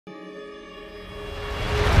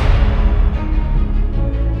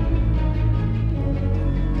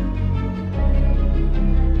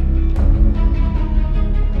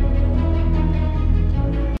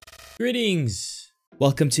Greetings!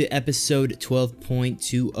 Welcome to episode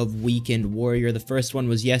 12.2 of Weekend Warrior. The first one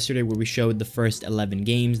was yesterday where we showed the first 11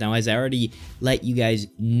 games. Now, as I already let you guys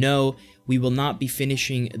know, we will not be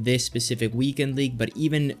finishing this specific Weekend League, but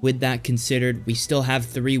even with that considered, we still have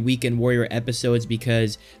 3 Weekend Warrior episodes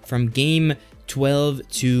because from game 12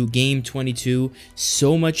 to game 22,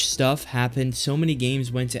 so much stuff happened, so many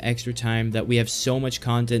games went to extra time that we have so much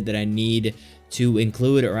content that I need to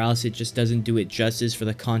include, or else it just doesn't do it justice for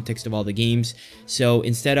the context of all the games. So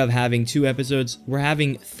instead of having 2 episodes, we're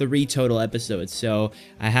having 3 total episodes. So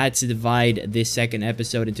I had to divide this second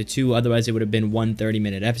episode into 2, otherwise it would have been one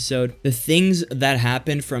 30-minute episode. The things that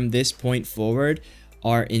happen from this point forward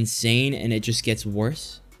are insane, and it just gets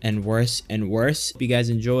worse and worse and worse. Hope you guys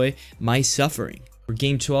enjoy my suffering. For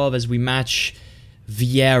game 12 as we match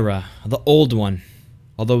Vieira, the old one,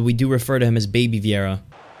 although we do refer to him as Baby Vieira.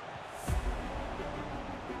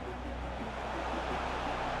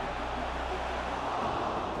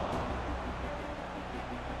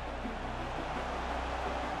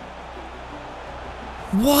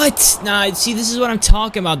 What? Nah, see, this is what I'm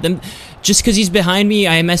talking about. Them, just because he's behind me,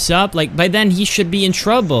 I mess up. Like, by then, he should be in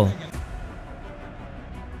trouble.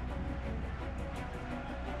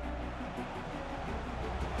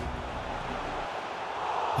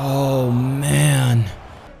 Oh, man.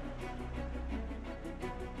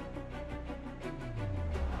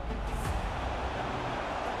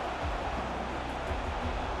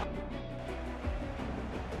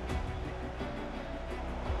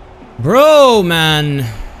 Bro, man.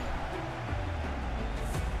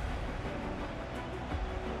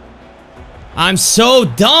 I'm so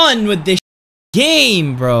done with this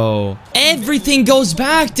game, bro. Everything goes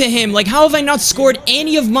back to him. Like, how have I not scored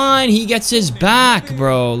any of mine? He gets his back,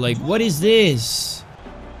 bro. Like, what is this?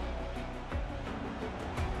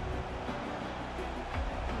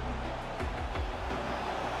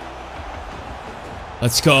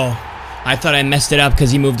 Let's go. I thought I messed it up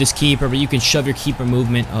because he moved his keeper, but you can shove your keeper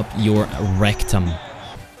movement up your rectum.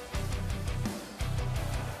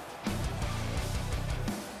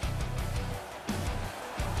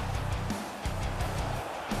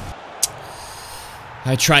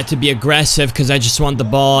 I tried to be aggressive because I just want the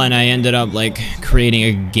ball, and I ended up, like, creating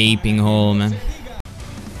a gaping hole, man.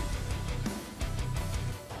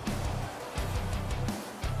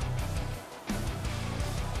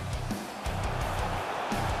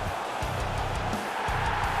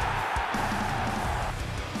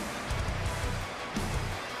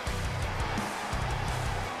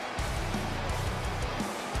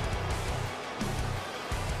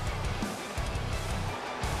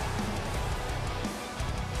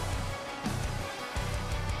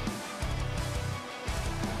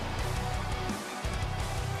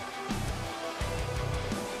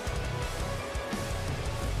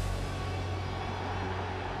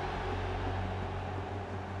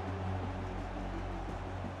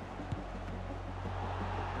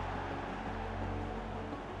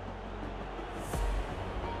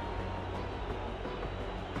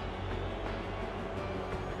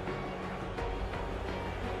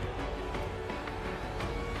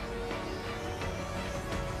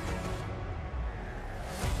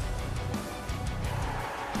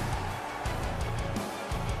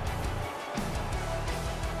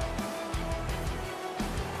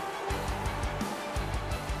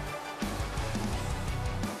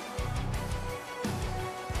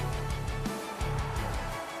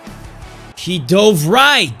 He dove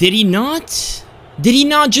right, did he not? Did he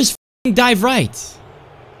not just dive right?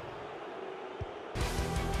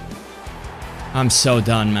 I'm so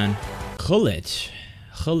done, man. Hullet.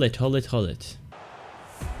 Hullet, hullet, hullet.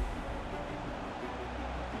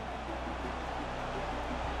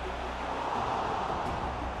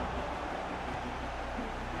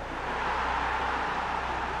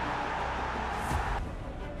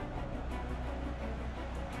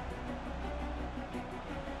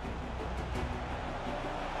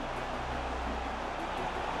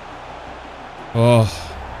 Oh,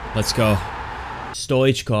 let's go.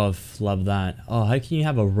 Stoichkov, love that. Oh, how can you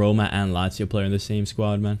have a Roma and Lazio player in the same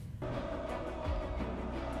squad, man?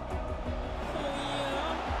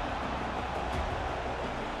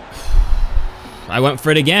 I went for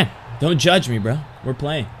it again. Don't judge me, bro. We're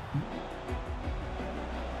playing.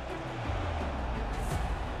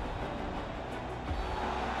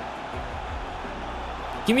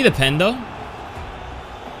 Give me the pen, though.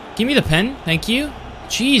 Give me the pen. Thank you.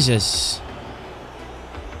 Jesus.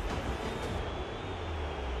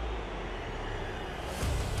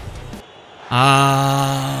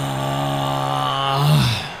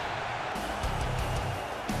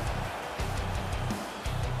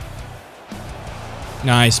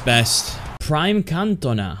 Nice, best. Prime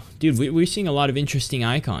Cantona. Dude, we're seeing a lot of interesting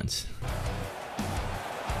icons.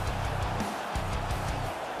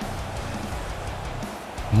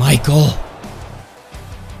 Michael.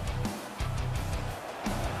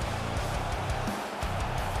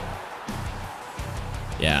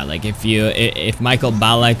 Yeah, like if Michael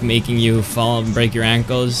Ballack making you fall and break your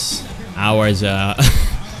ankles, ours a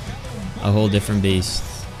whole different beast.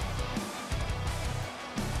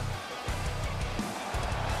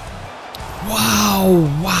 Wow,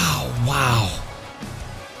 wow, wow.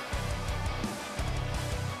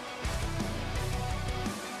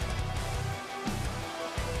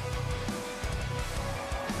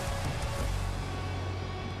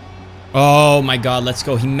 Oh my god, let's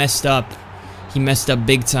go. He messed up. He messed up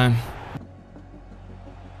big time.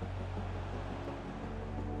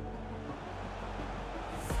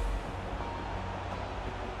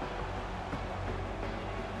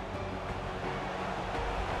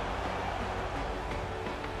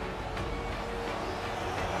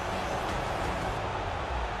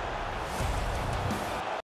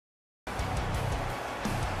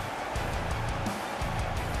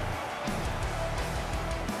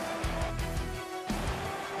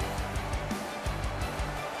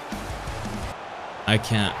 I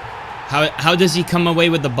can't. How does he come away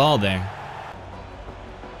with the ball there?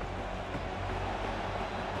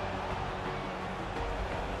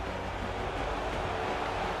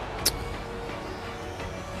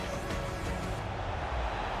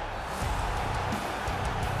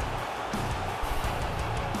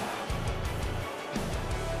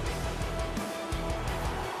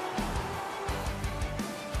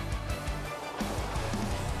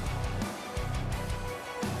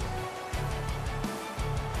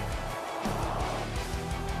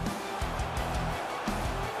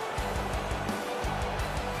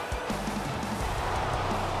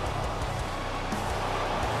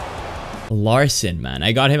 Larson, man.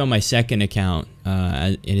 I got him on my second account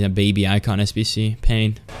in a baby icon SBC.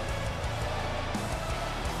 Pain.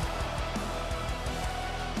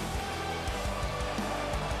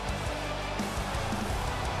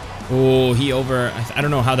 Oh, he over... I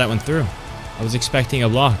don't know how that went through. I was expecting a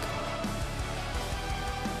block.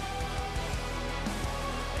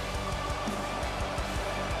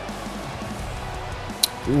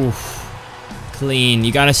 Oof. Clean.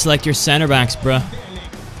 You gotta select your center backs, bruh.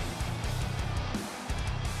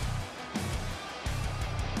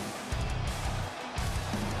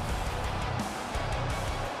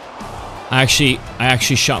 I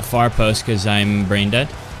actually shot far post because I'm brain dead.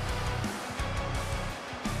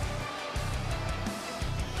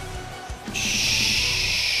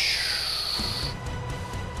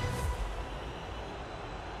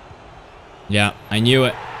 Yeah, I knew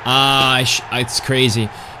it. It's crazy.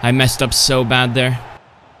 I messed up so bad there.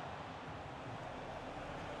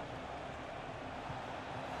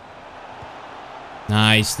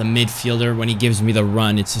 Nice, the midfielder, when he gives me the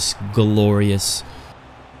run, it's just glorious.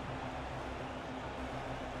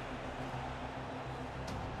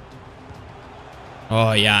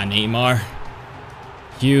 Oh yeah, Neymar.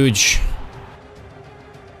 Huge.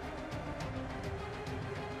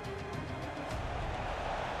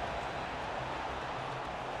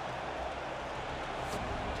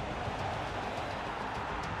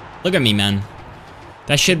 Look at me, man.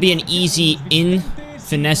 That should be an easy in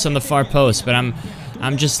finesse on the far post, but I'm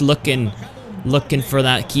just looking for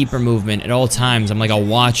that keeper movement at all times. I'm like a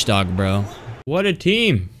watchdog, bro. What a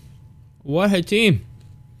team. What a team.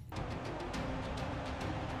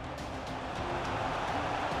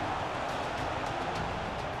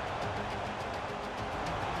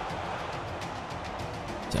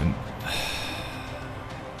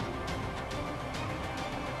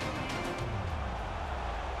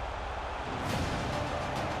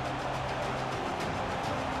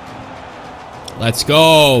 Let's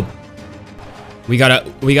go. We got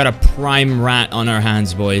a prime rat on our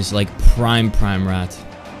hands, boys. Like prime rat.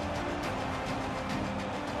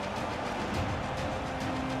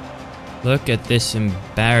 Look at this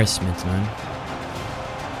embarrassment, man.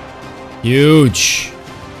 Huge.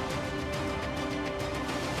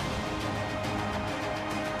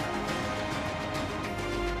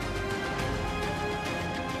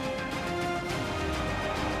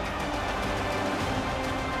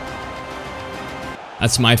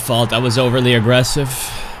 That's my fault. I was overly aggressive.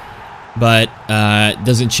 But it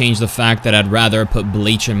doesn't change the fact that I'd rather put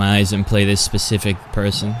bleach in my eyes and play this specific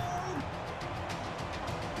person.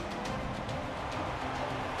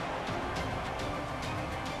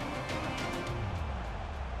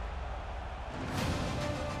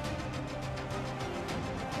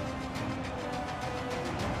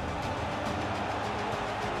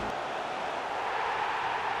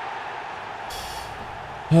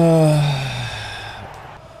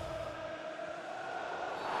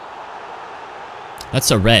 That's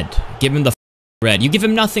a red. Give him the red. You give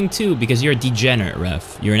him nothing too because you're a degenerate,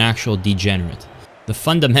 ref. You're an actual degenerate. The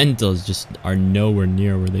fundamentals just are nowhere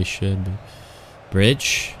near where they should be.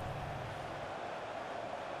 Bridge.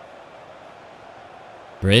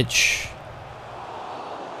 Bridge.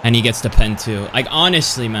 And he gets the pen too. Like,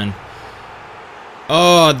 honestly, man.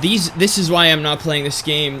 Oh, this is why I'm not playing this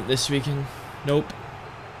game this weekend. Nope.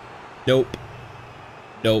 Nope.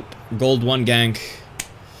 Nope. Gold 1 gank.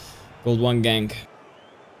 Gold 1 gank.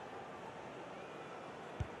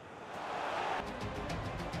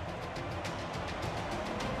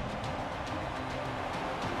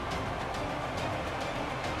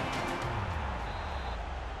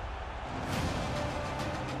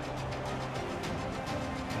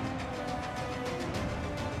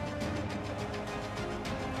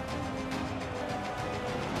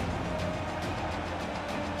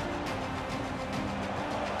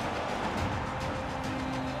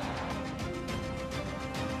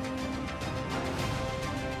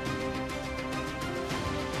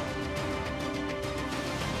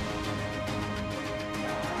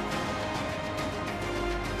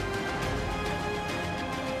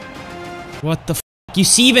 What the f? You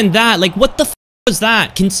see even that? Like, what the f was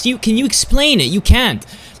that? Can you explain it? You can't.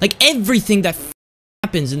 Like, everything that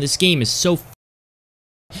happens in this game is so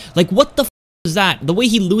like, what the f is that? The way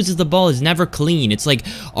he loses the ball is never clean. It's like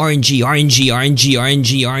RNG, RNG, RNG,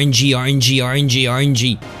 RNG, RNG, RNG, RNG,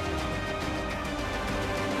 RNG.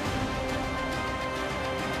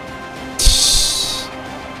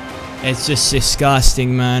 It's just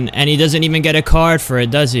disgusting, man. And he doesn't even get a card for it,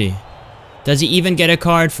 does he? Does he even get a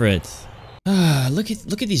card for it? Ah, look at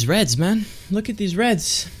these reds, man. Look at these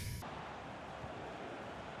reds.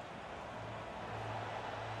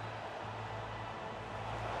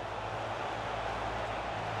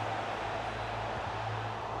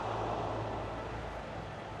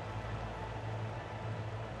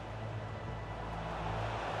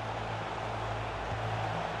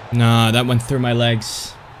 Nah, that went through my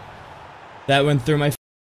legs. That went through my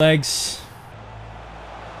legs.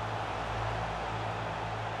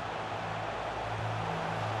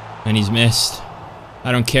 And he's missed.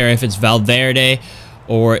 I don't care if it's Valverde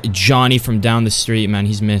or Johnny from down the street, man.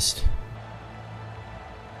 He's missed.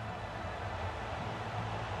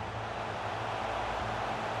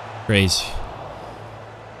 Crazy.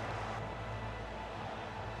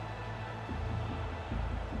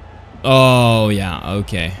 Oh, yeah.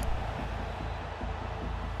 Okay.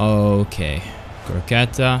 Okay.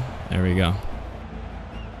 Croqueta. There we go.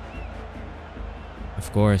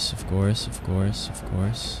 Of course, of course, of course, of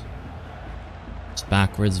course. Just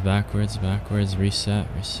backwards, backwards, backwards. Reset,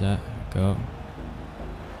 reset. Go.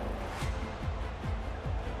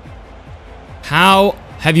 How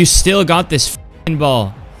have you still got this f***ing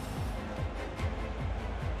ball?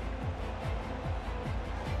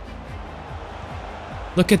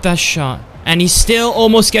 Look at that shot. And he still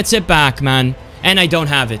almost gets it back, man. And I don't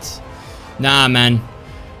have it. Nah, man.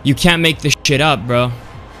 You can't make this shit up, bro.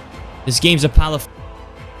 This game's a pile of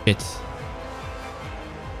shit.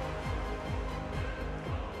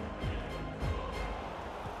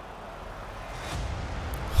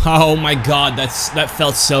 Oh my god, that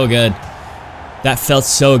felt so good. That felt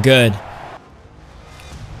so good.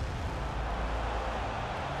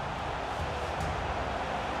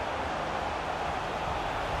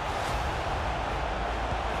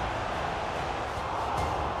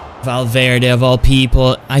 Valverde of all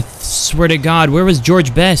people. I swear to God, where was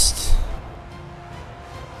George Best?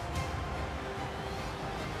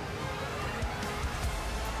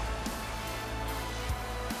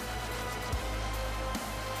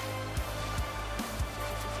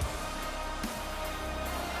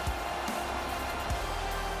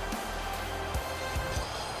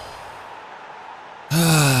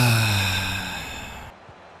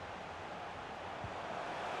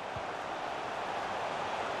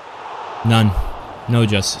 None. No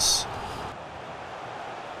justice.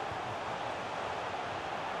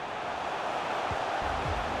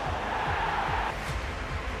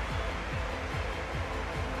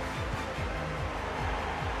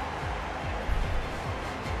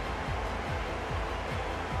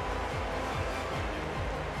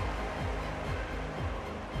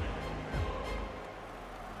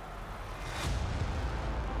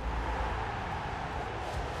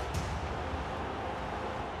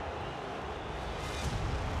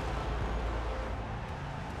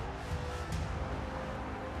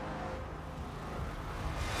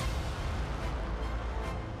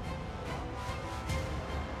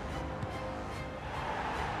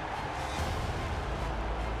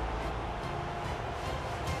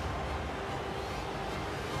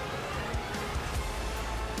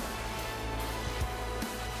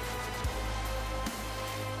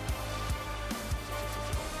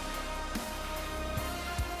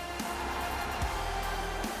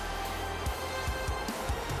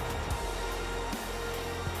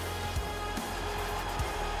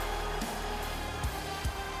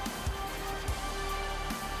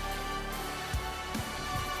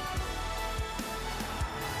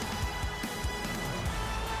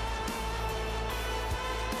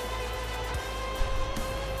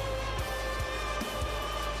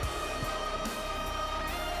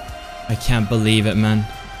 I can't believe it, man.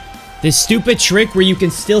 This stupid trick where you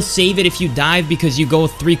can still save it if you dive because you go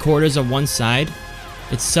 3/4 of one side.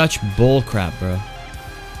 It's such bullcrap, bro.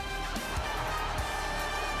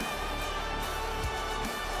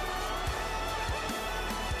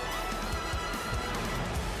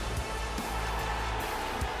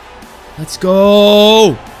 Let's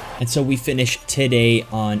go! And so we finish today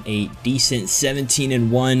on a decent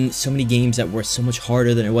 17-1. So many games that were so much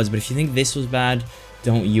harder than it was. But if you think this was bad,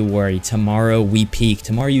 don't you worry. Tomorrow we peak.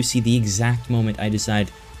 Tomorrow you see the exact moment I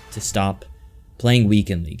decide to stop playing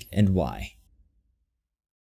Weekend League and why.